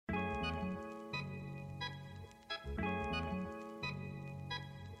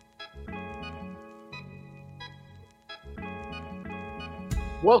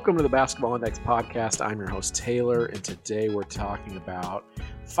Welcome to the Basketball Index podcast. I'm your host, Taylor, and today we're talking about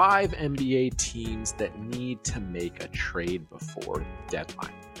 5 NBA teams that need to make a trade before the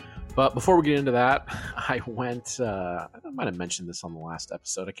deadline. But before we get into that, I might have mentioned this on the last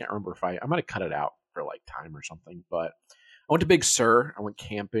episode. I can't remember if I might have cut it out for like time or something, but I went to Big Sur. I went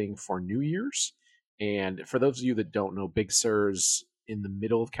camping for New Year's. And for those of you that don't know, Big Sur's in the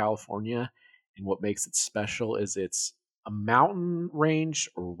middle of California. And what makes it special is it's a mountain range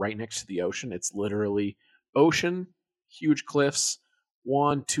right next to the ocean. It's literally ocean, huge cliffs,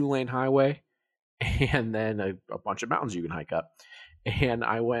 1-2 lane highway, and then a bunch of mountains you can hike up. And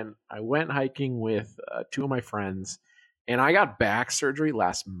I went hiking with 2 of my friends, and I got back surgery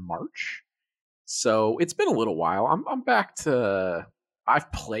last March. So it's been a little while. I'm back to.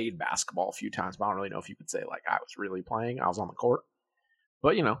 I've played basketball a few times, but I don't really know if you could say like I was really playing. I was on the court.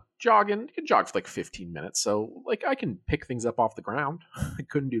 But, jogging, you can jog for like 15 minutes. So, like, I can pick things up off the ground. I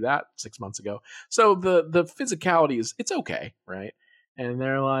couldn't do that 6 months ago. So, the physicality it's okay, right? And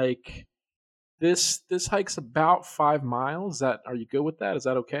they're like, this hike's about 5 miles. Are you good with that? Is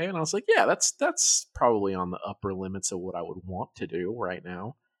that okay? And I was like, yeah, that's probably on the upper limits of what I would want to do right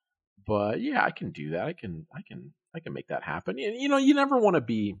now. But, yeah, I can do that. I can make that happen. And, you never want to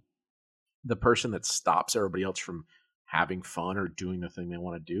be the person that stops everybody else from having fun or doing the thing they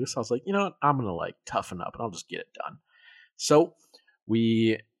want to do. So I was like, you know what? I'm going to like toughen up and I'll just get it done. So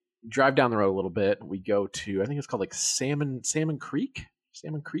we drive down the road a little bit. We go to, I think it's called like Salmon Creek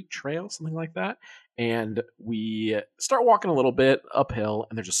Trail, something like that. And we start walking a little bit uphill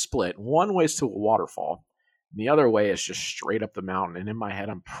and there's a split. One way is to a waterfall. And the other way is just straight up the mountain. And in my head,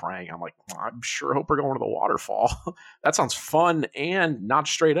 I'm praying. I'm like, I sure hope we're going to the waterfall. That sounds fun and not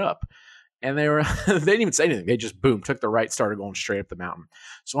straight up. And they didn't even say anything. They just, boom, took the right, started going straight up the mountain.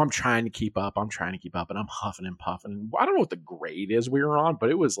 So I'm trying to keep up. And I'm huffing and puffing. And I don't know what the grade is we were on, but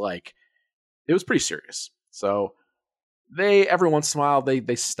it was pretty serious. So every once in a while,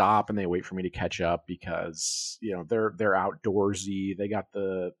 they stop and they wait for me to catch up because, they're outdoorsy. They got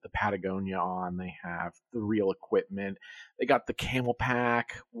the Patagonia on. They have the real equipment. They got the camel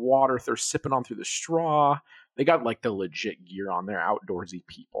pack, water they're sipping on through the straw. They got like the legit gear on. They're outdoorsy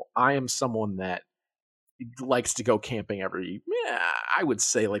people. I am someone that likes to go camping I would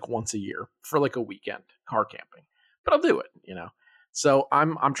say like once a year for like a weekend, car camping. But I'll do it, So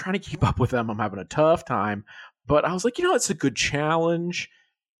I'm trying to keep up with them. I'm having a tough time. But I was like, it's a good challenge.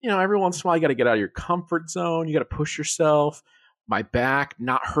 Every once in a while you got to get out of your comfort zone. You got to push yourself. My back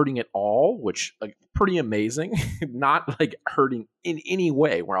not hurting at all, which like pretty amazing. Not like hurting in any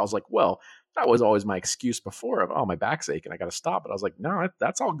way where I was like, well, that was always my excuse before of, my back's aching, I got to stop. But I was like, no,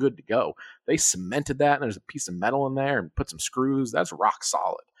 that's all good to go. They cemented that, and there's a piece of metal in there and put some screws. That's rock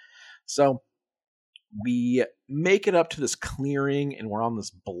solid. So we make it up to this clearing, and we're on this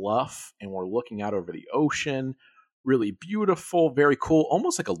bluff, and we're looking out over the ocean. Really beautiful, very cool,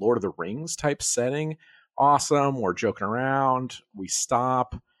 almost like a Lord of the Rings type setting. Awesome. We're joking around. We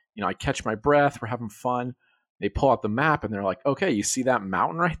stop. I catch my breath. We're having fun. They pull out the map and they're like, okay, you see that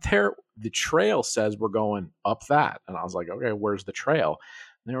mountain right there? The trail says we're going up that. And I was like, okay, where's the trail?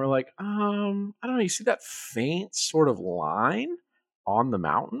 And they were like, I don't know. You see that faint sort of line on the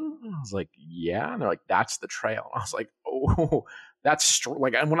mountain? And I was like, yeah. And they're like, that's the trail. And I was like, oh, that's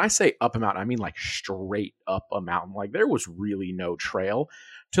like, and when I say up a mountain, I mean like straight up a mountain. Like there was really no trail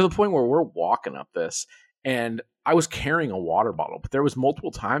to the point where we're walking up this. And I was carrying a water bottle, but there was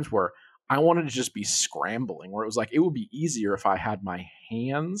multiple times where I wanted to just be scrambling, where it was like, it would be easier if I had my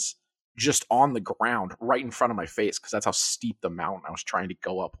hands just on the ground right in front of my face, because that's how steep the mountain I was trying to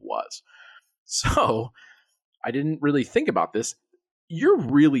go up was. So I didn't really think about this. You're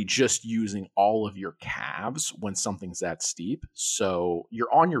really just using all of your calves when something's that steep. So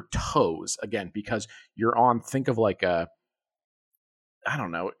you're on your toes again, because you're on, think of like a, I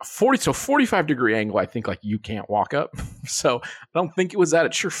don't know, 45-degree angle. I think like you can't walk up. So I don't think it was that.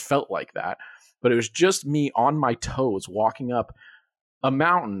 It sure felt like that, but it was just me on my toes walking up a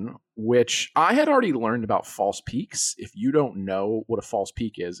mountain, which I had already learned about false peaks. If you don't know what a false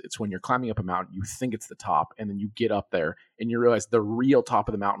peak is, it's when you're climbing up a mountain, you think it's the top, and then you get up there and you realize the real top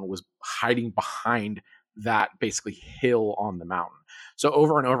of the mountain was hiding behind that basically hill on the mountain. So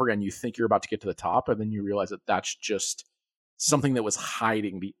over and over again, you think you're about to get to the top, and then you realize that that's just something that was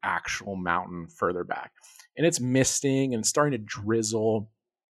hiding the actual mountain further back. And it's misting and starting to drizzle.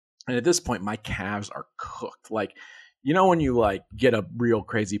 And at this point, my calves are cooked. Like, when you like get a real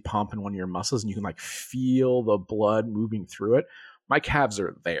crazy pump in one of your muscles and you can like feel the blood moving through it, my calves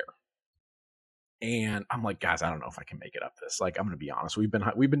are there. And I'm like, guys, I don't know if I can make it up this. Like, I'm going to be honest. We've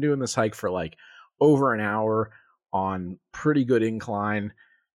been doing this hike for like over an hour on pretty good incline.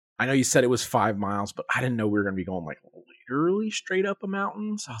 I know you said it was 5 miles, but I didn't know we were going to be going like literally straight up a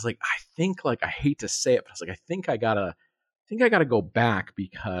mountain. So I was like, I think like, I hate to say it, but I was like, I think I gotta go back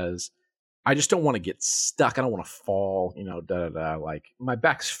because I just don't want to get stuck. I don't want to fall, da da da. Like my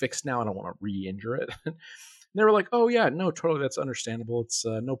back's fixed now. I don't want to re-injure it. And they were like, oh yeah, no, totally. That's understandable. It's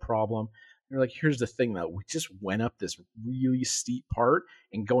no problem. They're like, here's the thing though. We just went up this really steep part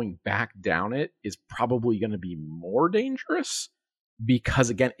and going back down it is probably going to be more dangerous because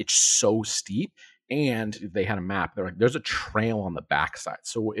again, it's so steep. And they had a map. They're like, there's a trail on the backside.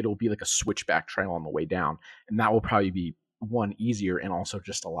 So it'll be like a switchback trail on the way down. And that will probably be one easier and also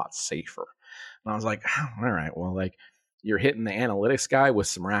just a lot safer. And I was like, oh, all right, well, like you're hitting the analytics guy with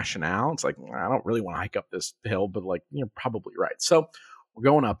some rationale. It's like, I don't really want to hike up this hill, but like, you're probably right. So we're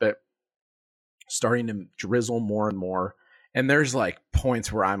going up it, starting to drizzle more and more. And there's like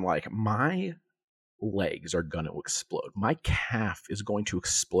points where I'm like, my legs are going to explode. My calf is going to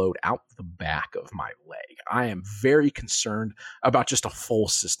explode out the back of my leg. I am very concerned about just a full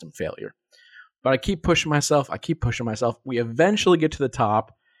system failure. But I keep pushing myself. We eventually get to the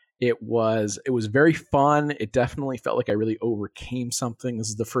top. It was very fun. It definitely felt like I really overcame something. This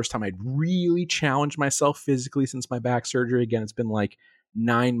is the first time I'd really challenged myself physically since my back surgery. Again, it's been like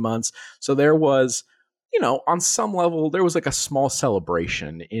 9 months. So there was, on some level, there was like a small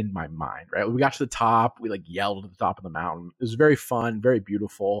celebration in my mind, right? We got to the top. We like yelled at the top of the mountain. It was very fun, very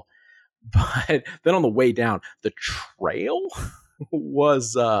beautiful. But then on the way down, the trail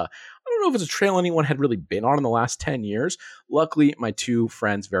was, I don't know if it's a trail anyone had really been on in the last 10 years. Luckily, my two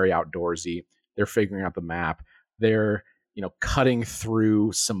friends, very outdoorsy, they're figuring out the map. They're, cutting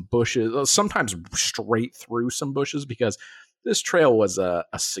through some bushes, sometimes straight through some bushes because this trail was a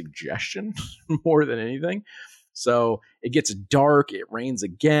suggestion more than anything. So it gets dark. It rains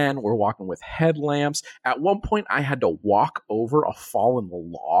again. We're walking with headlamps. At one point, I had to walk over a fallen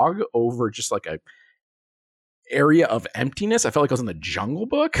log over just like a area of emptiness. I felt like I was in the Jungle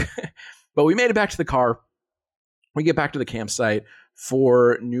Book. But we made it back to the car. We get back to the campsite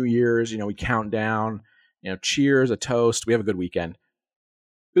for New Year's. We count down. Cheers, a toast. We have a good weekend.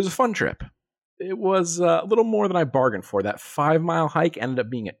 It was a fun trip. It was a little more than I bargained for. That 5-mile hike ended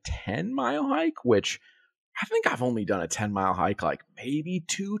up being a 10-mile hike, which I think I've only done a 10-mile hike like maybe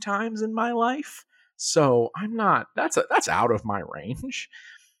 2 times in my life. So I'm not, that's out of my range.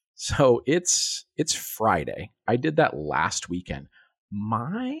 So it's Friday. I did that last weekend.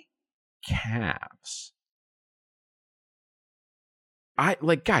 My calves.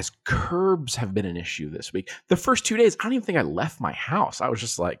 Guys, curbs have been an issue this week. The first 2 days, I don't even think I left my house. I was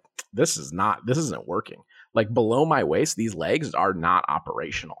just like, this isn't working. Like below my waist, these legs are not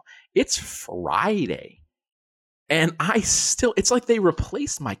operational. It's Friday. And it's like they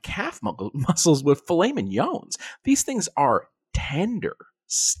replaced my calf muscles with filet mignons. These things are tender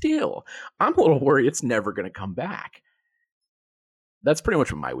still. I'm a little worried it's never going to come back. That's pretty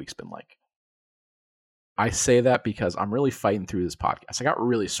much what my week's been like. I say that because I'm really fighting through this podcast. I got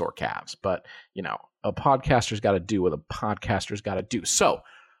really sore calves, but a podcaster's got to do what a podcaster's got to do. So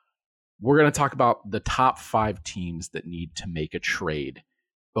we're going to talk about the top 5 teams that need to make a trade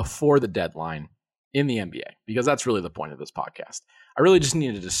before the deadline in the NBA, because that's really the point of this podcast. I really just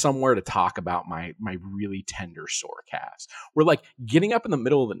needed somewhere to talk about my really tender sore calves. We're like getting up in the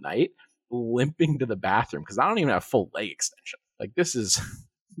middle of the night, limping to the bathroom because I don't even have full leg extension. Like this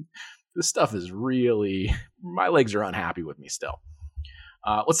stuff is really, my legs are unhappy with me still.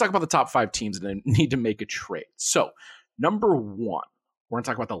 Let's talk about the top 5 teams that need to make a trade. So number 1, we're going to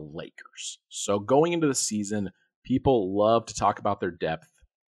talk about the Lakers. So going into the season, people love to talk about their depth.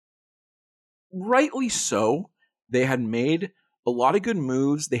 Rightly so. They had made a lot of good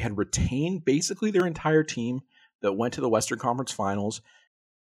moves. They had retained basically their entire team that went to the Western Conference Finals.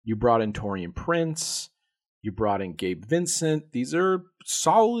 You brought in Taurean Prince. You brought in Gabe Vincent. These are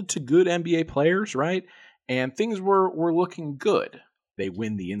solid to good NBA players, right? And things were looking good. They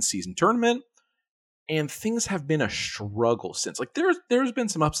win the in-season tournament, and things have been a struggle since. Like there's been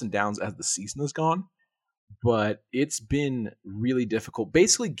some ups and downs as the season has gone, but it's been really difficult.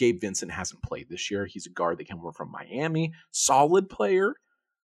 Basically, Gabe Vincent hasn't played this year. He's a guard that came over from Miami, solid player,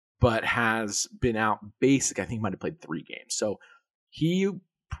 but has been out basic. I think he might have played 3 games. So he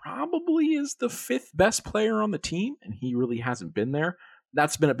probably is the 5th best player on the team, and he really hasn't been there.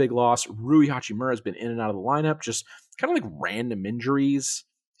 That's been a big loss. Rui Hachimura has been in and out of the lineup, just kind of like random injuries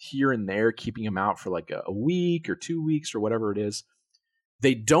here and there, keeping him out for like a week or 2 weeks or whatever it is.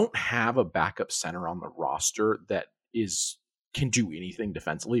 They don't have a backup center on the roster that can do anything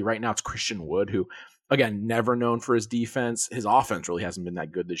defensively. Right now it's Christian Wood, who, again, never known for his defense. His offense really hasn't been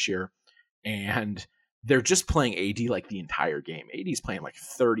that good this year. And they're just playing AD like the entire game. AD's playing like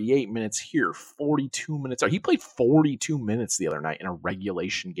 38 minutes here, 42 minutes. He played 42 minutes the other night in a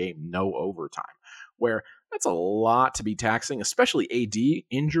regulation game, no overtime, where that's a lot to be taxing, especially AD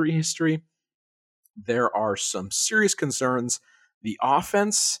injury history. There are some serious concerns. The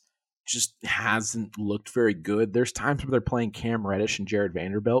offense just hasn't looked very good. There's times where they're playing Cam Reddish and Jared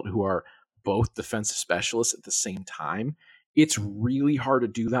Vanderbilt, who are both defensive specialists at the same time. It's really hard to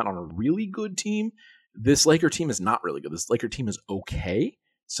do that on a really good team. This Laker team is not really good. This Laker team is okay.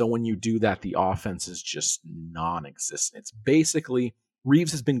 So when you do that, the offense is just non-existent. It's basically,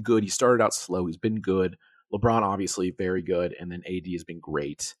 Reeves has been good. He started out slow. He's been good. LeBron, obviously, very good. And then AD has been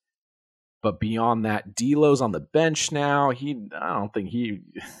great. But beyond that, D'Lo's on the bench now.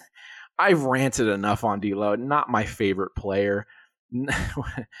 I've ranted enough on D'Lo. Not my favorite player.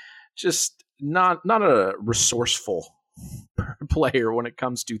 Just not a resourceful player when it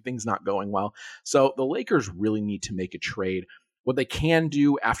comes to things not going well. So the Lakers really need to make a trade. What they can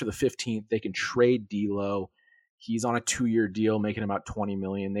do after the 15th, they can trade D'Lo. He's on a 2-year deal, making about $20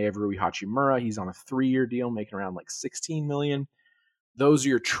 million. They have Rui Hachimura. He's on a 3-year deal, making around like $16 million. Those are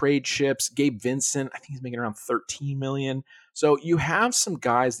your trade chips. Gabe Vincent, I think he's making around $13 million. So you have some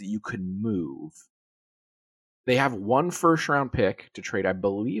guys that you could move. They have 1 first-round pick to trade. I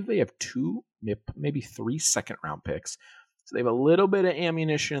believe they have 2, maybe 3 second-round picks. So they have a little bit of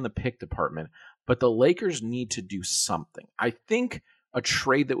ammunition in the pick department. But the Lakers need to do something. I think a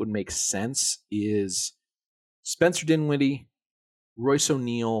trade that would make sense is Spencer Dinwiddie, Royce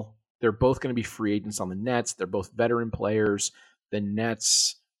O'Neal. They're both going to be free agents on the Nets. They're both veteran players. The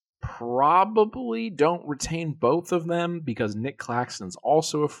Nets probably don't retain both of them because Nick Claxton's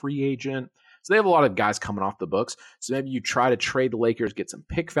also a free agent. So they have a lot of guys coming off the books. So maybe you try to trade the Lakers, get some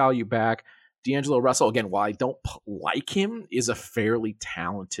pick value back. D'Angelo Russell, again, while I don't like him, is a fairly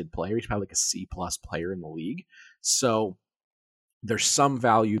talented player. He's probably like a C-plus player in the league. So there's some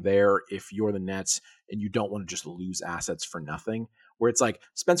value there if you're the Nets and you don't want to just lose assets for nothing. Where it's like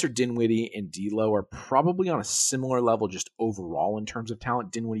Spencer Dinwiddie and D'Lo are probably on a similar level just overall in terms of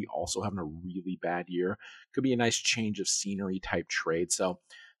talent. Dinwiddie also having a really bad year. Could be a nice change of scenery type trade. So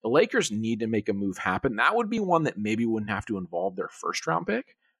the Lakers need to make a move happen. That would be one that maybe wouldn't have to involve their first round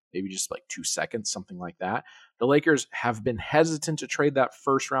pick. Maybe just like 2 seconds, something like that. The Lakers have been hesitant to trade that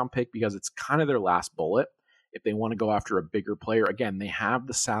first round pick because it's kind of their last bullet. If they want to go after a bigger player, again, they have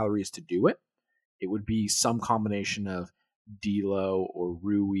the salaries to do it. It would be some combination of D'Lo or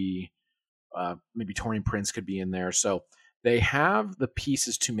Rui, maybe Taurean Prince could be in there. So they have the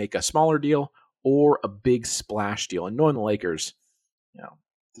pieces to make a smaller deal or a big splash deal. And knowing the Lakers,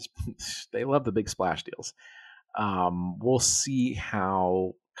 they love the big splash deals. We'll see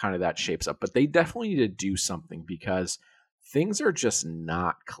how kind of that shapes up, but they definitely need to do something because things are just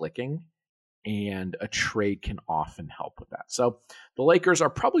not clicking. And a trade can often help with that. So the Lakers are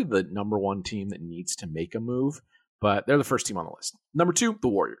probably the number 1 team that needs to make a move, but they're the first team on the list. Number 2, the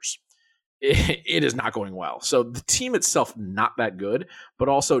Warriors. It is not going well. So the team itself, not that good, but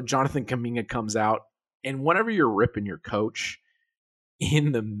also Jonathan Kuminga comes out, and whenever you're ripping your coach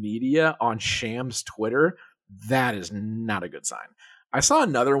in the media on Sham's Twitter, that is not a good sign. I saw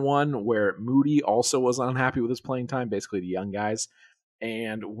another one where Moody also was unhappy with his playing time, basically the young guys.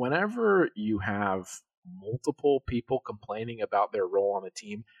 And whenever you have multiple people complaining about their role on the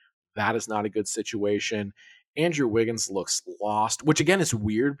team, that is not a good situation. Andrew Wiggins looks lost, which again is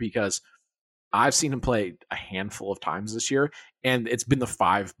weird because I've seen him play a handful of times this year, and it's been the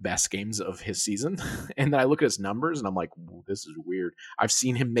 5 best games of his season. And then I look at his numbers, and I'm like, this is weird. I've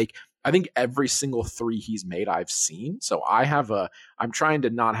seen him make, I think every single 3 he's made I've seen. So I'm trying to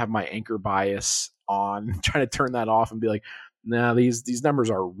not have my anchor bias on, trying to turn that off and be like, nah, these numbers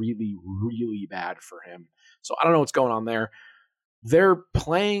are really, really bad for him. So I don't know what's going on there. They're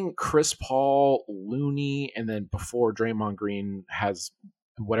playing Chris Paul, Looney, and then before Draymond Green has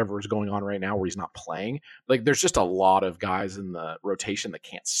whatever is going on right now where he's not playing. Like there's just a lot of guys in the rotation that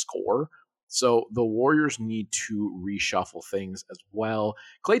can't score. So the Warriors need to reshuffle things as well.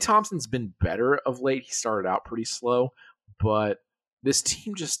 Klay Thompson's been better of late. He started out pretty slow, but this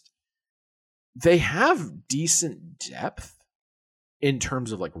team they have decent depth in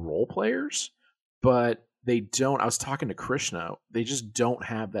terms of like role players, but they don't. I was talking to Krishna. They just don't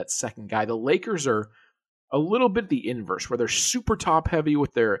have that second guy. The Lakers are a little bit the inverse, where they're super top heavy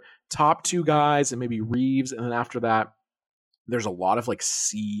with their top 2 guys and maybe Reeves. And then after that, there's a lot of like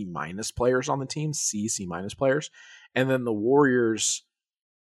C- players on the team, C players. And then the Warriors,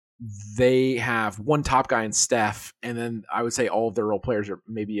 they have 1 top guy in Steph. And then I would say all of their role players are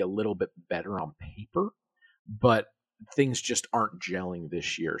maybe a little bit better on paper, but things just aren't gelling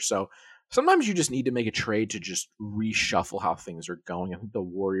this year. So sometimes you just need to make a trade to just reshuffle how things are going. I think the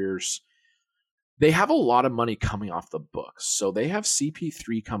Warriors, they have a lot of money coming off the books. So they have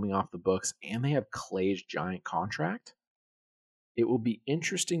CP3 coming off the books, and they have Clay's giant contract. It will be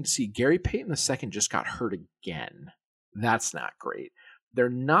interesting to see. Gary Payton II just got hurt again. That's not great. They're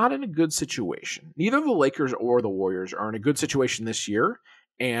not in a good situation. Neither the Lakers or the Warriors are in a good situation this year.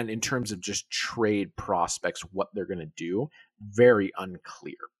 And in terms of just trade prospects, what they're going to do, very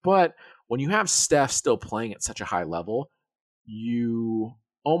unclear. But when you have Steph still playing at such a high level, you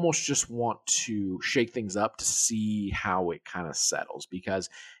almost just want to shake things up to see how it kind of settles. Because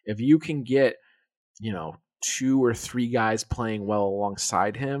if you can get, 2 or 3 guys playing well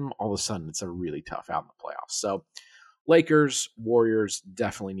alongside him, all of a sudden it's a really tough out in the playoffs. So Lakers, Warriors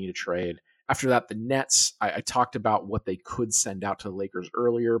definitely need a trade. After that, the Nets, I talked about what they could send out to the Lakers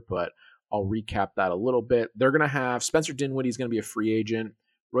earlier, but I'll recap that a little bit. They're going to have Spencer Dinwiddie is going to be a free agent.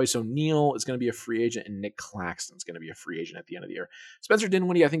 Royce O'Neal is going to be a free agent, and Nick Claxton is going to be a free agent at the end of the year. Spencer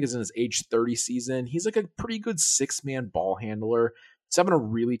Dinwiddie, I think, is in his age 30 season. He's like a pretty good 6-man ball handler. He's having a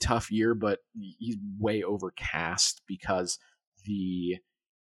really tough year, but he's way overcast because the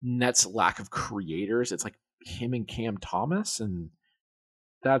Nets' lack of creators. It's like him and Cam Thomas, and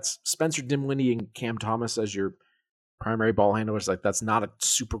that's Spencer Dinwiddie and Cam Thomas as your primary ball handlers. Like, that's not a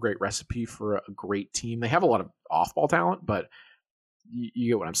super great recipe for a great team. They have a lot of off-ball talent, but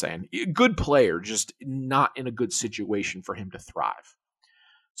you get what I'm saying. Good player, just not in a good situation for him to thrive.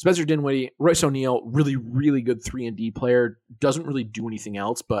 Spencer Dinwiddie, Royce O'Neal, really, really good 3-and-D player. Doesn't really do anything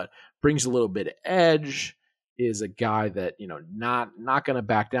else, but brings a little bit of edge. Is a guy that, not going to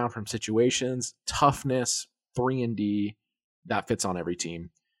back down from situations. Toughness, 3-and-D, that fits on every team.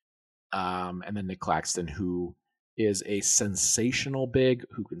 And then Nick Claxton, who is a sensational big,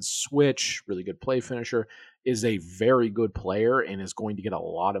 who can switch, really good play finisher, is a very good player and is going to get a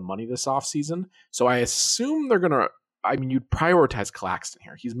lot of money this offseason. So I assume they're going to, you'd prioritize Claxton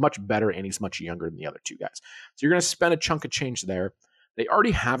here. He's much better and he's much younger than the other 2 guys. So you're going to spend a chunk of change there. They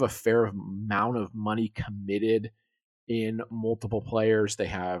already have a fair amount of money committed in multiple players. They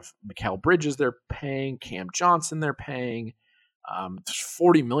have Mikal Bridges they're paying, Cam Johnson they're paying.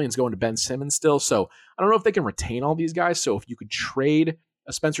 $40 million is going to Ben Simmons still. So I don't know if they can retain all these guys. So if you could trade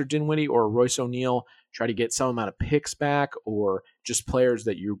a Spencer Dinwiddie or a Royce O'Neal, try to get some amount of picks back or just players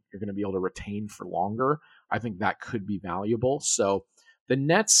that you're going to be able to retain for longer, I think that could be valuable. So the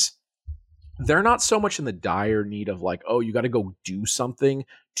Nets, they're not so much in the dire need of like, oh, you got to go do something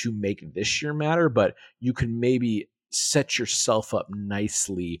to make this year matter, but you can maybe set yourself up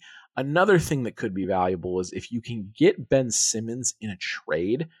nicely. Another thing that could be valuable is if you can get Ben Simmons in a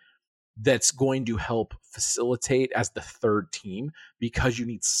trade that's going to help facilitate as the third team, because you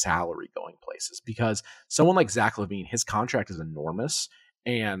need salary going places. Because someone like Zach LaVine, his contract is enormous,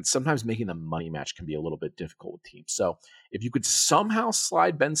 and sometimes making the money match can be a little bit difficult with teams. So if you could somehow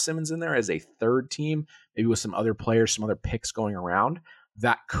slide Ben Simmons in there as a third team, maybe with some other players, some other picks going around,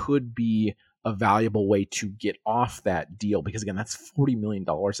 that could be a valuable way to get off that deal. Because again, that's $40 million.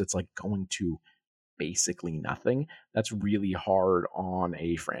 It's like going to basically nothing. That's really hard on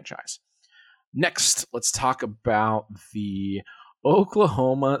a franchise. Next, let's talk about the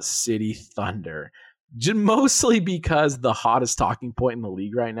Oklahoma City Thunder. Mostly because the hottest talking point in the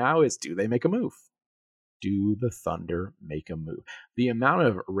league right now is, do they make a move? Do the Thunder make a move? The amount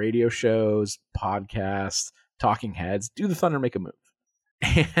of radio shows, podcasts, talking heads, do the Thunder make a move?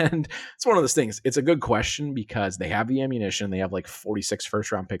 And it's one of those things. It's a good question because they have the ammunition. They have like 46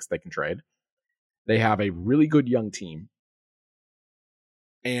 first-round picks they can trade. They have a really good young team.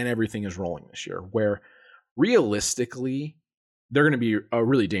 And everything is rolling this year, where realistically, they're going to be a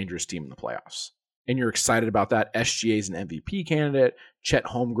really dangerous team in the playoffs. And you're excited about that. SGA is an MVP candidate. Chet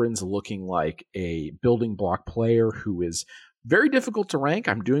Holmgren's looking like a building block player who is very difficult to rank.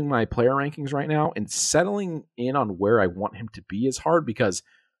 I'm doing my player rankings right now, and settling in on where I want him to be is hard because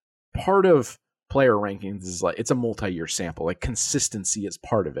part of player rankings is like, it's a multi-year sample. Like, consistency is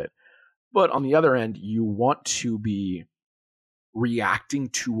part of it. But on the other end, you want to be reacting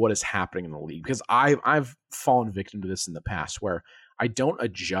to what is happening in the league, because I've fallen victim to this in the past where I don't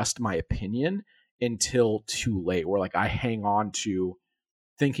adjust my opinion until too late, where like I hang on to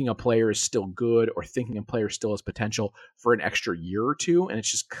thinking a player is still good or thinking a player still has potential for an extra year or two, and it's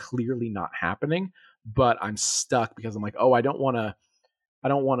just clearly not happening. But I'm stuck because I'm like, oh, I don't want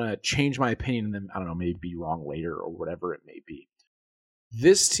to change my opinion and then, I don't know, maybe be wrong later or whatever it may be.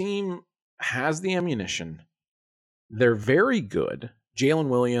 This team has the ammunition. They're very good. Jalen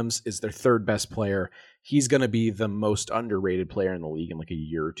Williams is their third best player. He's going to be the most underrated player in the league in like a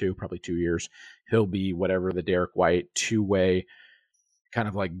year or two, probably 2 years. He'll be whatever the Derek White two-way kind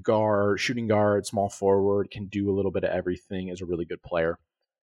of like guard, shooting guard, small forward, can do a little bit of everything, is a really good player.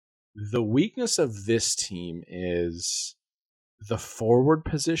 The weakness of this team is the forward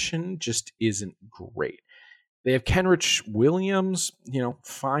position just isn't great. They have Kenrich Williams,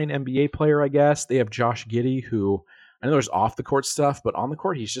 fine NBA player, I guess. They have Josh Giddey, who I know there's off the court stuff, but on the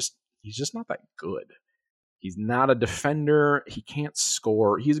court, he's just not that good. He's not a defender. He can't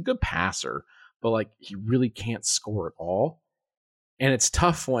score. He's a good passer, but like he really can't score at all. And it's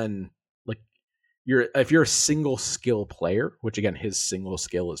tough when like if you're a single skill player, which again his single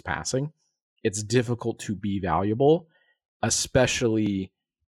skill is passing, it's difficult to be valuable, especially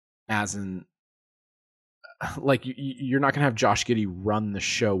as in like you're not going to have Josh Giddey run the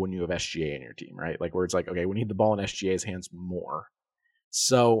show when you have SGA in your team, right? Like where it's like, okay, we need the ball in SGA's hands more.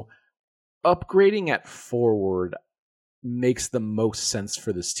 So upgrading at forward makes the most sense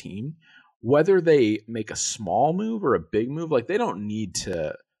for this team. Whether they make a small move or a big move, like they don't need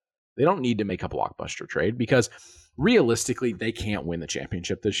to make a blockbuster trade because realistically they can't win the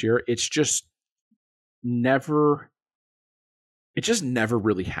championship this year. It just never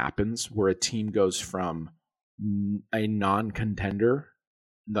really happens where a team goes from a non-contender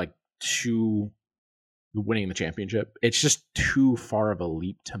like to winning the championship. It's just too far of a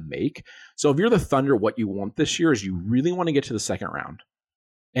leap to make. So if you're the Thunder, what you want this year is you really want to get to the second round.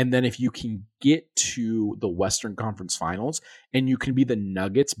 And then if you can get to the Western Conference Finals and you can be the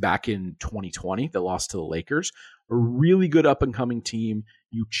Nuggets back in 2020 that lost to the Lakers, a really good up-and-coming team,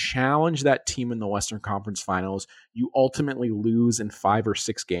 you challenge that team in the Western Conference Finals, you ultimately lose in 5 or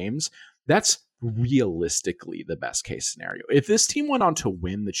 6 games, that's realistically the best case scenario. If this team went on to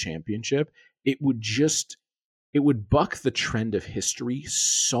win the championship, it would buck the trend of history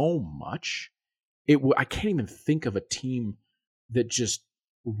so much. I can't even think of a team that just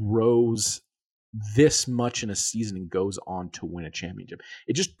rose this much in a season and goes on to win a championship.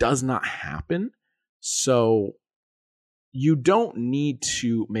 It just does not happen. So you don't need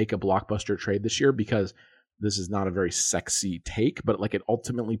to make a blockbuster trade this year because this is not a very sexy take, but like it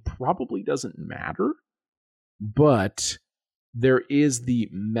ultimately probably doesn't matter. But there is the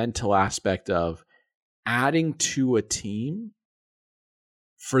mental aspect of adding to a team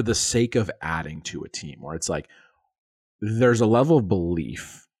for the sake of adding to a team, where it's like there's a level of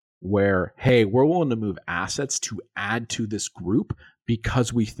belief where, hey, we're willing to move assets to add to this group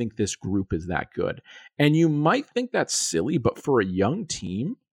because we think this group is that good. And you might think that's silly, but for a young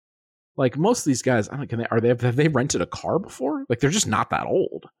team, like most of these guys, I don't know, have they rented a car before? Like they're just not that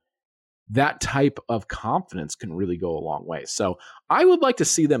old. That type of confidence can really go a long way. So I would like to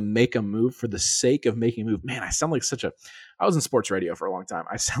see them make a move for the sake of making a move. Man, I sound like I was in sports radio for a long time.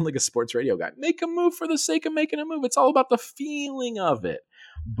 I sound like a sports radio guy. Make a move for the sake of making a move. It's all about the feeling of it.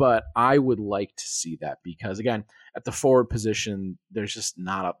 But I would like to see that because, again, at the forward position, there's just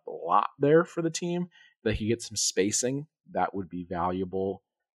not a lot there for the team. They could get some spacing. That would be valuable,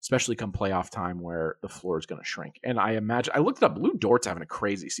 especially come playoff time where the floor is going to shrink. And I looked it up. Lou Dort's having a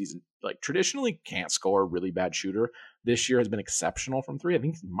crazy season. Like traditionally can't score, really bad shooter. This year has been exceptional from 3. I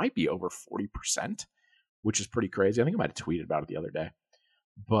think he might be over 40%, which is pretty crazy. I think I might have tweeted about it the other day.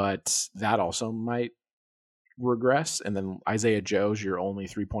 But that also might regress. And then Isaiah Joe's your only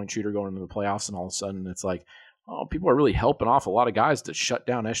 3-point shooter going into the playoffs. And all of a sudden it's like, oh, people are really helping off a lot of guys to shut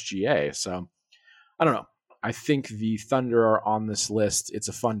down SGA. So I don't know. I think the Thunder are on this list. It's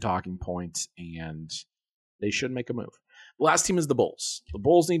a fun talking point, and they should make a move. The last team is the Bulls. The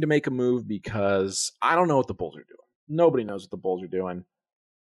Bulls need to make a move because I don't know what the Bulls are doing. Nobody knows what the Bulls are doing.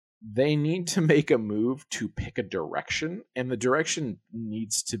 They need to make a move to pick a direction, and the direction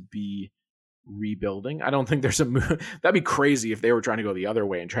needs to be rebuilding. I don't think there's a move. That'd be crazy if they were trying to go the other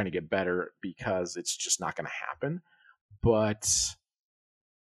way and trying to get better because it's just not going to happen. But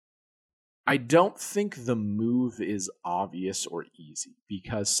I don't think the move is obvious or easy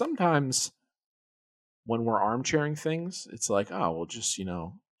because sometimes when we're armchairing things, it's like, oh, we'll just,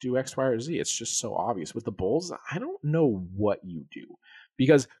 do X, Y, or Z. It's just so obvious. With the Bulls, I don't know what you do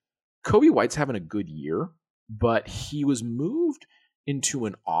because Kobe White's having a good year, but he was moved into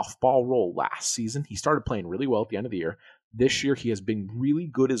an off-ball role last season. He started playing really well at the end of the year. This year, he has been really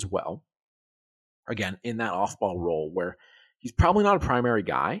good as well. Again, in that off-ball role where he's probably not a primary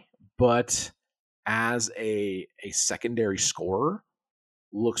guy, but as a secondary scorer,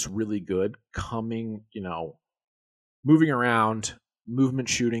 looks really good coming, moving around, movement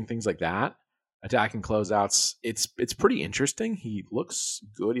shooting, things like that, attacking closeouts. It's pretty interesting. He looks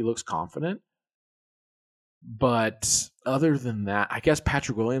good. He looks confident. But other than that, I guess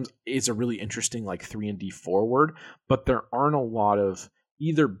Patrick Williams is a really interesting 3-and-D forward, but there aren't a lot of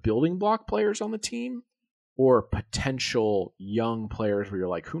either building block players on the team or potential young players where you're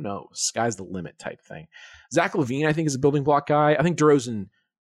like, who knows? Sky's the limit type thing. Zach LaVine, I think, is a building block guy. I think DeRozan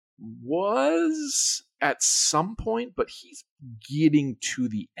was at some point, but he's getting to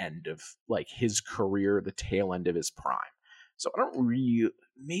the end of like his career, the tail end of his prime. So I don't really,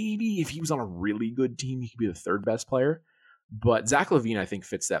 maybe if he was on a really good team, he could be the third best player. But Zach LaVine, I think,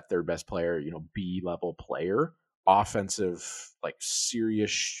 fits that third best player, B-level player, offensive, like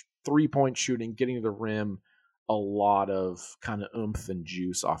serious 3-point shooting, getting to the rim, a lot of kind of oomph and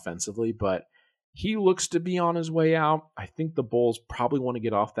juice offensively. But he looks to be on his way out. I think the Bulls probably want to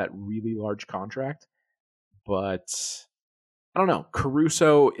get off that really large contract. But I don't know.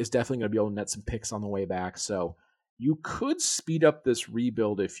 Caruso is definitely going to be able to net some picks on the way back. So you could speed up this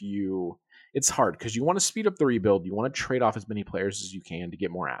rebuild if you... It's hard because you want to speed up the rebuild. You want to trade off as many players as you can to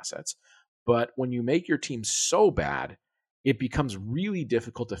get more assets. But when you make your team so bad, it becomes really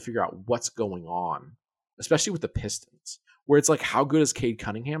difficult to figure out what's going on, especially with the Pistons, where it's like, how good is Cade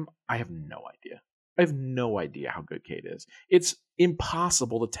Cunningham? I have no idea. I have no idea how good Cade is. It's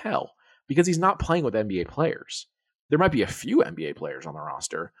impossible to tell because he's not playing with NBA players. There might be a few NBA players on the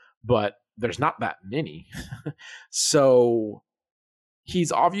roster, but there's not that many. So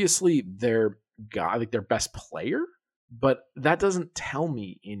he's obviously their guy, like their best player, but that doesn't tell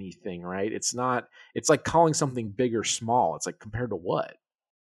me anything, right? It's like calling something big or small. It's like compared to what?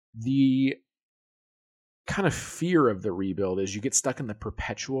 The kind of fear of the rebuild is you get stuck in the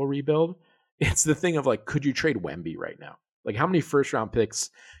perpetual rebuild. It's the thing of like, could you trade Wemby right now? Like how many first round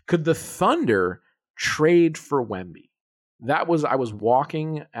picks could the Thunder trade for Wemby? I was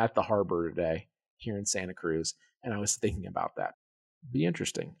walking at the harbor today here in Santa Cruz, and I was thinking about that. Be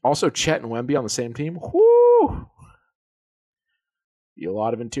interesting. Also, Chet and Wemby on the same team. Whoo! Be a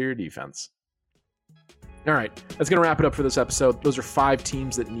lot of interior defense. All right, that's going to wrap it up for this episode. Those are 5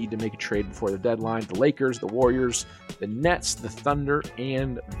 teams that need to make a trade before the deadline. The Lakers, the Warriors, the Nets, the Thunder,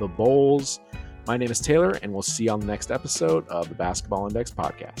 and the Bulls. My name is Taylor, and we'll see you on the next episode of the Basketball Index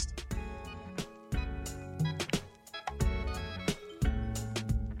podcast.